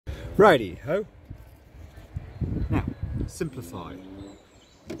Righty ho. Now, simplify.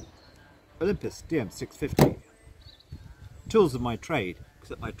 Olympus DM650. Tools of my trade,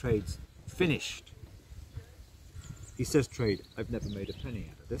 except my trade's finished. He says trade, I've never made a penny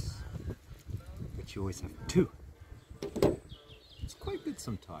out of this, but you always have two. It's quite good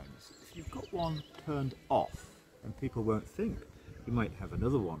sometimes. If you've got one turned off, and people won't think, you might have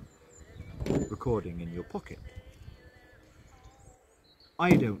another one recording in your pocket.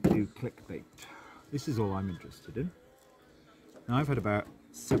 I don't do clickbait. This is all I'm interested in. Now I've had about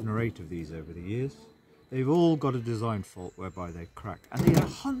 7 or 8 of these over the years. They've all got a design fault whereby they crack, and they are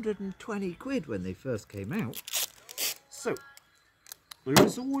 120 quid when they first came out. So there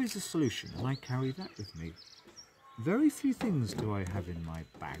is always a solution, and I carry that with me. Very few things do I have in my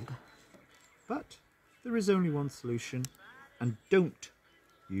bag, but there is only one solution, and don't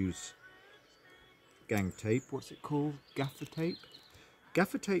use gang tape. What's it called? Gaffer tape?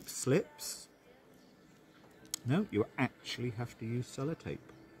 Gaffer tape slips. No, you actually have to use sellotape.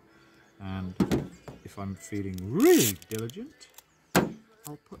 And if I'm feeling really diligent,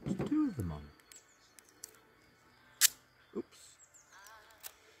 I'll put 2 of them on. Oops.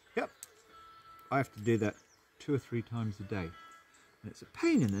 Yep. I have to do that 2 or 3 times a day. And it's a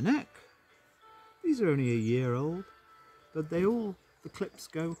pain in the neck. These are only a year old, but the clips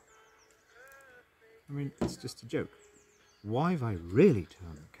go. I mean, it's just a joke. Why have I really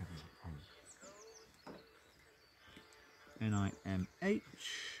turned the camera on? NIMH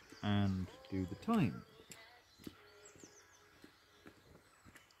and do the time.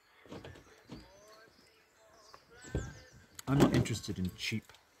 I'm not interested in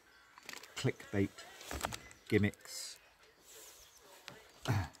cheap clickbait gimmicks.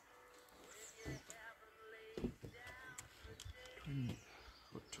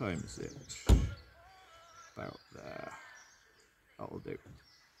 What time is it? About there. That'll do.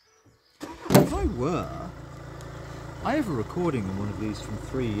 If I were, I have a recording of one of these from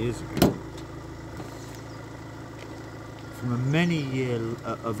 3 years ago. From a many year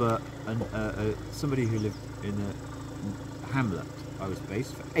of somebody who lived in a hamlet I was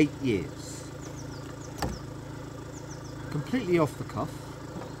based for 8 years. Completely off the cuff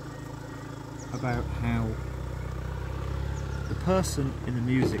about how the person in the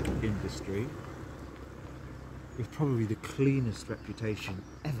music industry with probably the cleanest reputation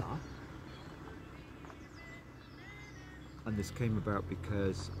ever, and this came about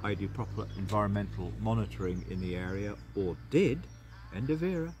because I do proper environmental monitoring in the area, or did, end of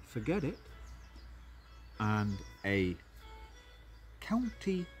era, forget it, and a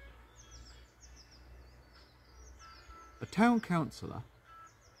town councillor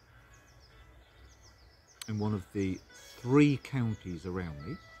in one of the 3 counties around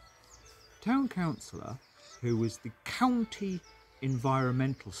me, town councillor who was the county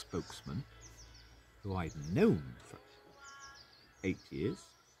environmental spokesman, who I'd known for 8 years.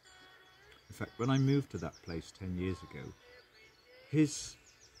 In fact, when I moved to that place 10 years ago,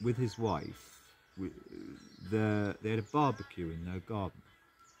 with his wife, they had a barbecue in their garden.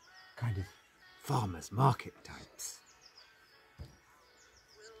 Kind of farmers market types.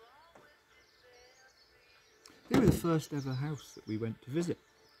 They were the first ever house that we went to visit.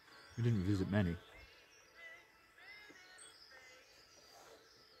 We didn't visit many.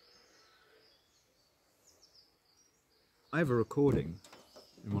 I have a recording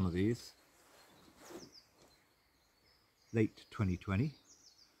in one of these, late 2020.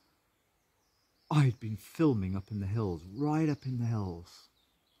 I'd been filming up in the hills, right up in the hills.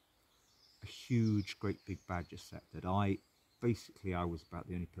 A huge, great big badger set that I was about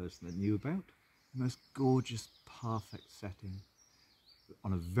the only person that knew about. The most gorgeous, perfect setting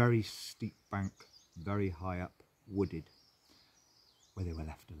on a very steep bank, very high up, wooded, where they were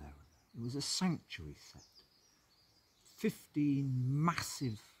left alone. It was a sanctuary set. 15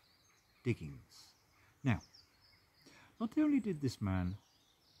 massive diggings. Now, not only did this man,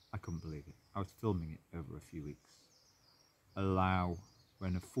 I couldn't believe it, I was filming it over a few weeks, allow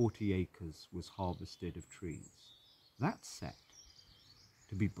when 40 acres was harvested of trees, that set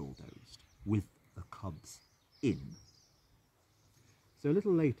to be bulldozed with the cubs in. So a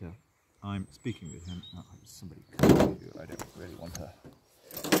little later, I'm speaking with him. Oh, somebody coming to you. I don't really want to.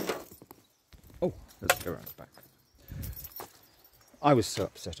 Oh, let's go around the back. I was so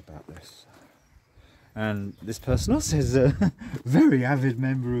upset about this. And this person also is a very avid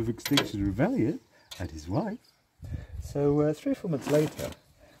member of Extinction Rebellion, and his wife. So 3 or 4 months later,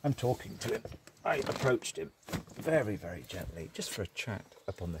 I'm talking to him. I approached him very, very gently, just for a chat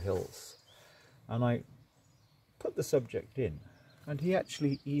up on the hills. And I put the subject in, and he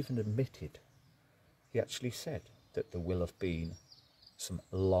actually even admitted, he actually said that there will have been some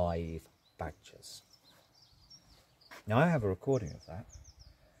live badgers. Now I have a recording of that.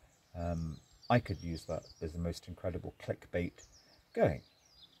 I could use that as the most incredible clickbait going.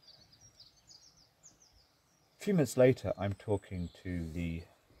 A few minutes later, I'm talking to the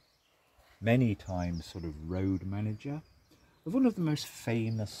many times sort of road manager of one of the most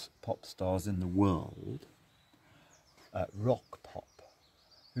famous pop stars in the world, rock pop,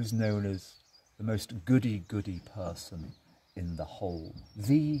 who's known as the most goody-goody person in the whole,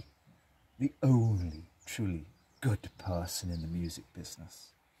 the only truly good person in the music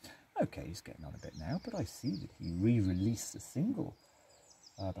business. Okay, he's getting on a bit now, but I see that he re-released a single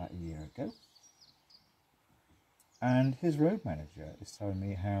about a year ago. And his road manager is telling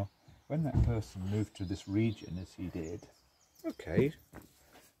me how when that person moved to this region, as he did, okay,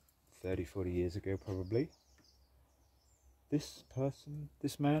 30, 40 years ago probably, this person,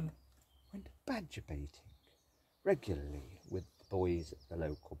 this man, went badger baiting regularly with the boys at the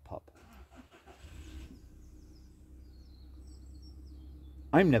local pub.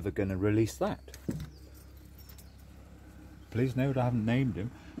 I'm never going to release that. Please note I haven't named him.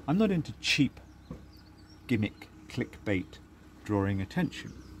 I'm not into cheap gimmick clickbait drawing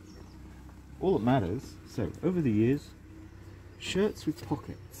attention. All that matters, so over the years, shirts with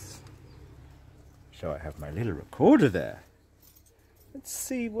pockets. So I have my little recorder there. Let's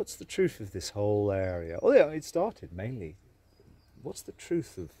see what's the truth of this whole area. Oh yeah, it started mainly. What's the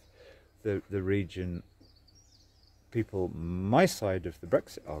truth of the region, people my side of the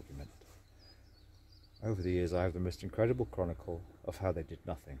Brexit argument? Over the years I have the most incredible chronicle of how they did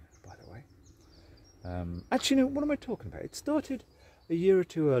nothing, by the way. Actually, no, what am I talking about? It started a year or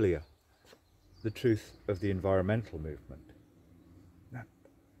two earlier. The truth of the environmental movement. No.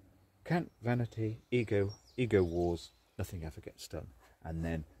 Cant, vanity, ego wars, nothing ever gets done. And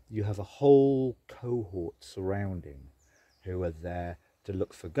then you have a whole cohort surrounding who are there to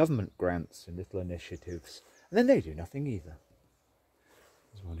look for government grants and little initiatives, and then they do nothing either.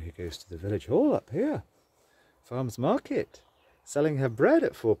 There's one who goes to the village hall up here, farmers market, selling her bread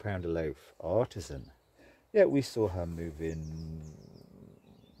at £4 a loaf, artisan. Yeah, we saw her move in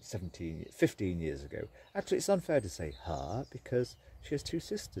 15 years ago. Actually, it's unfair to say her, because she has two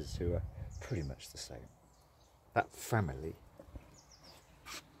sisters who are pretty much the same. That family.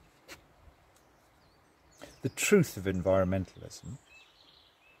 The truth of environmentalism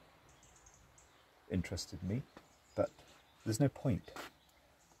interested me, but there's no point,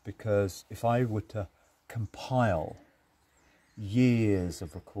 because if I were to compile years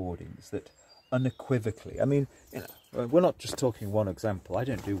of recordings that unequivocally, I mean, you know, we're not just talking one example. I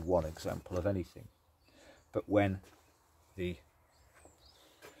don't do one example of anything, but when the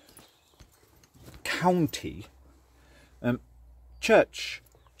county church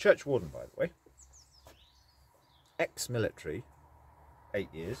warden, by the way, ex-military, 8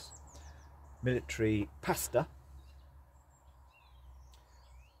 years, military pastor,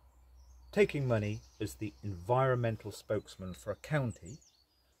 taking money as the environmental spokesman for a county,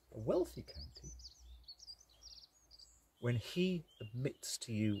 a wealthy county, when he admits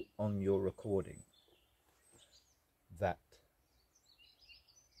to you on your recording that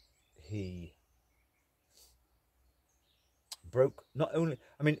he broke, not only,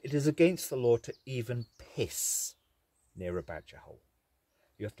 I mean, it is against the law to even piss near a badger hole.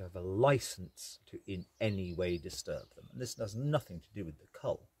 You have to have a license to in any way disturb them. And this has nothing to do with the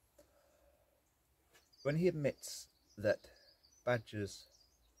cull. When he admits that badgers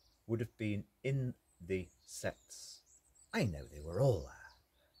would have been in the sets, I know they were all there,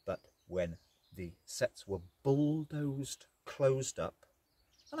 but when the sets were bulldozed, closed up,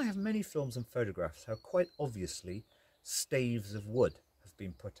 and I have many films and photographs how quite obviously staves of wood have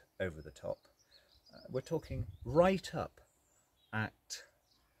been put over the top. We're talking right up at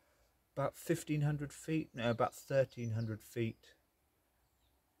about 1,500 feet, no, about 1,300 feet,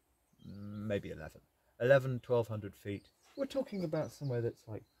 maybe 1,200 feet. We're talking about somewhere that's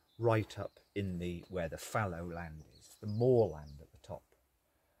like right up in the, where the fallow land is, the moorland at the top.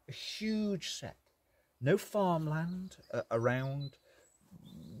 A huge set, no farmland around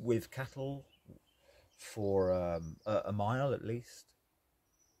with cattle for a mile at least.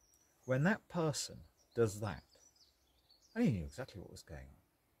 When that person does that, and he knew exactly what was going on.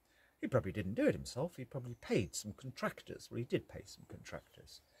 He probably didn't do it himself, he probably paid some contractors. Well, he did pay some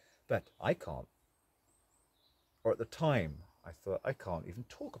contractors, but I can't. Or at the time, I thought, I can't even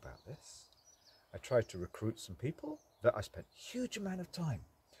talk about this. I tried to recruit some people that I spent a huge amount of time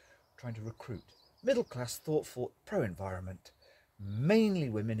trying to recruit. Middle-class, thoughtful, pro-environment, mainly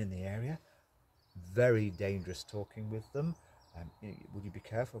women in the area. Very dangerous talking with them. Would you be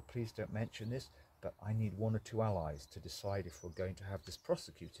careful? Please don't mention this. but I need 1 or 2 allies to decide if we're going to have this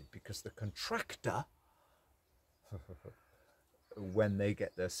prosecuted, because the contractor, when they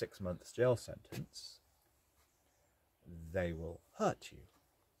get their 6 months jail sentence, they will hurt you.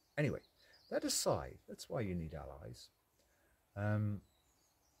 Anyway, that aside, that's why you need allies.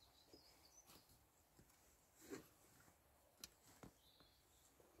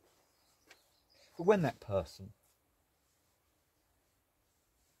 But when that person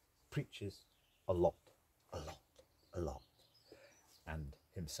preaches a lot, and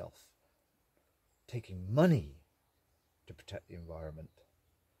himself taking money to protect the environment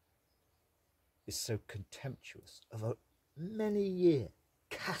is so contemptuous of a many-year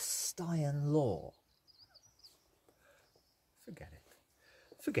cast iron law,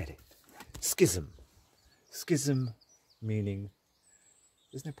 forget it. Schism meaning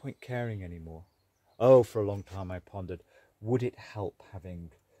there's no point caring anymore. Oh, for a long time I pondered, would it help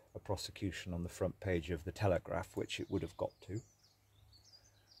having a prosecution on the front page of the Telegraph, which it would have got to,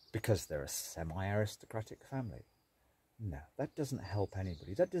 because they're a semi-aristocratic family? No, that doesn't help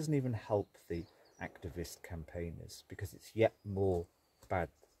anybody. That doesn't even help the activist campaigners, because it's yet more bad,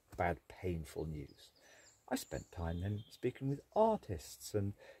 painful news. I spent time then speaking with artists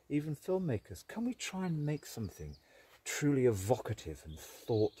and even filmmakers. Can we try and make something truly evocative and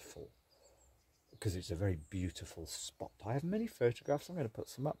thoughtful? Because it's a very beautiful spot. I have many photographs. I'm going to put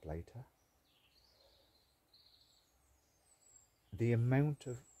some up later. The amount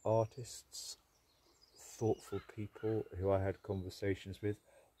of artists, thoughtful people who I had conversations with,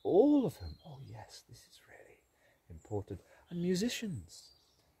 all of them, oh yes, this is really important. And musicians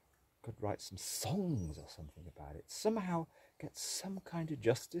could write some songs or something about it. Somehow get some kind of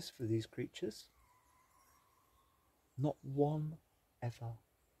justice for these creatures. Not one ever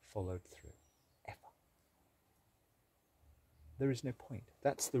followed through. Ever. There is no point.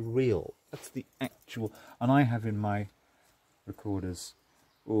 That's the real, that's the actual, and I have in my recorders,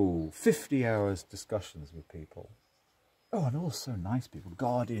 50 hours discussions with people. Oh, and also nice people,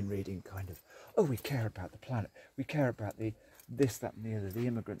 Guardian reading kind of, oh, we care about the planet, we care about the this, that and the other, the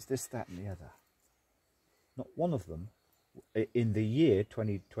immigrants, this, that and the other. Not one of them, in the year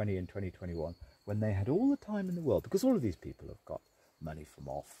 2020 and 2021, when they had all the time in the world, because all of these people have got money from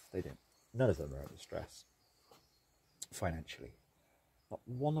off, none of them are under stress financially. Not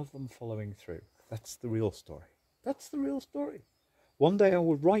one of them following through. That's the real story. That's the real story. One day I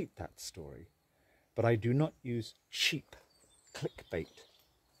will write that story, but I do not use cheap clickbait.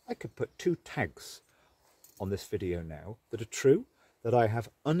 I could put 2 tags on this video now that are true, that I have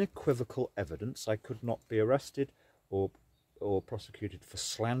unequivocal evidence. I could not be arrested or prosecuted for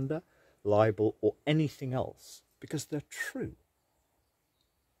slander, libel or anything else, because they're true.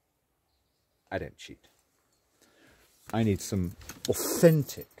 I don't cheat. I need some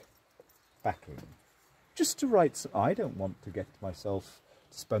authentic backing. Just to write some, I don't want to get myself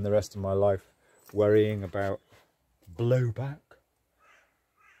to spend the rest of my life worrying about blowback.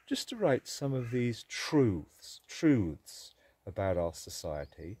 Just to write some of these truths about our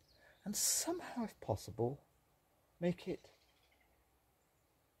society, and somehow, if possible, make it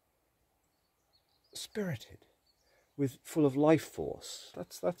spirited, full of life force.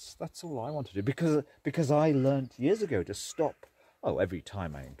 That's all I want to do, because I learnt years ago to stop. Oh, every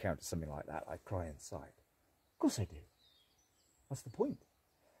time I encounter something like that, I cry inside. Of course I do. That's the point.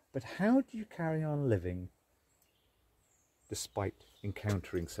 But how do you carry on living despite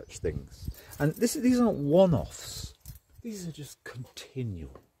encountering such things? And these aren't one-offs. These are just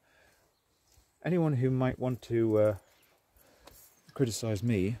continual. Anyone who might want to criticise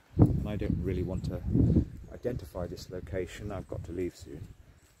me, and I don't really want to identify this location, I've got to leave soon.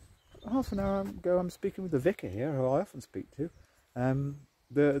 Half an hour ago I'm speaking with the vicar here, who I often speak to.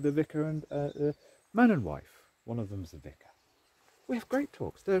 The vicar and man and wife. One of them's the vicar. We have great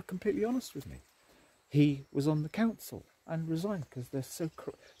talks. They're completely honest with me. He was on the council and resigned because they're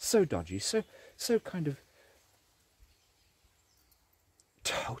so dodgy, so kind of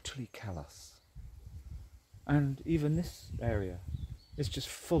totally callous. And even this area is just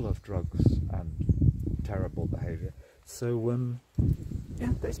full of drugs and terrible behaviour. So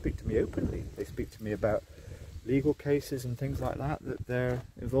yeah, they speak to me openly. They speak to me about legal cases and things like that they're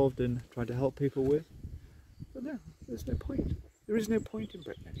involved in trying to help people with. But no, there's no point. There is no point in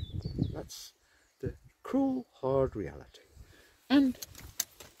Britain anymore. That's the cruel, hard reality. And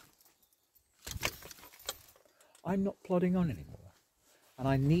I'm not plodding on anymore. And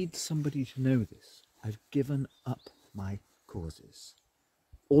I need somebody to know this. I've given up my causes.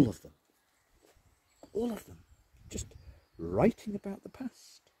 All of them. All of them. Just writing about the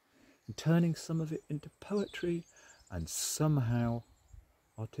past and turning some of it into poetry and somehow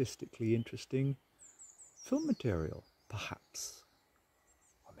artistically interesting film material, perhaps.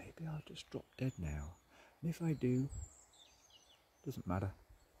 Or maybe I'll just drop dead now. And if I do, doesn't matter.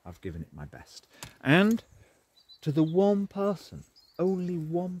 I've given it my best. And to the one person, only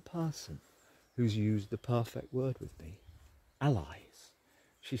one person, who's used the perfect word with me, allies.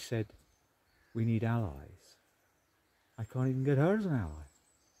 She said, we need allies. I can't even get her as an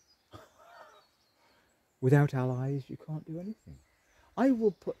ally. Without allies, you can't do anything. I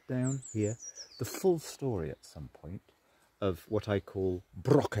will put down here the full story at some point of what I call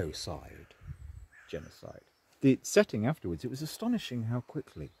Brococide genocide. The setting afterwards, it was astonishing how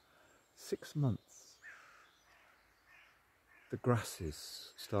quickly, 6 months, the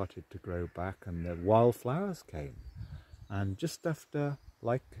grasses started to grow back and the wildflowers came. And just after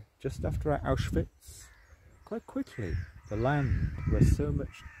Auschwitz, quite quickly, the land where so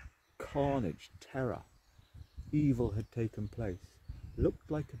much carnage, terror, evil had taken place,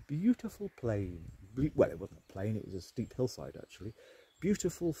 looked like a beautiful plain. Well, it wasn't a plain, it was a steep hillside actually.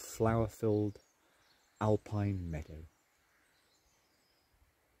 Beautiful flower-filled alpine meadow.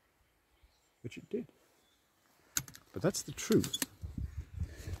 Which it did. But that's the truth.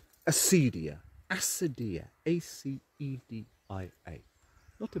 Acedia. Acedia. A-C-E-D-I-A.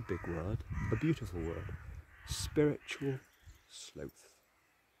 Not a big word, a beautiful word. Spiritual sloth.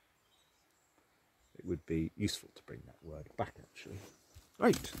 It would be useful to bring that word back actually.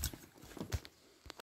 Right.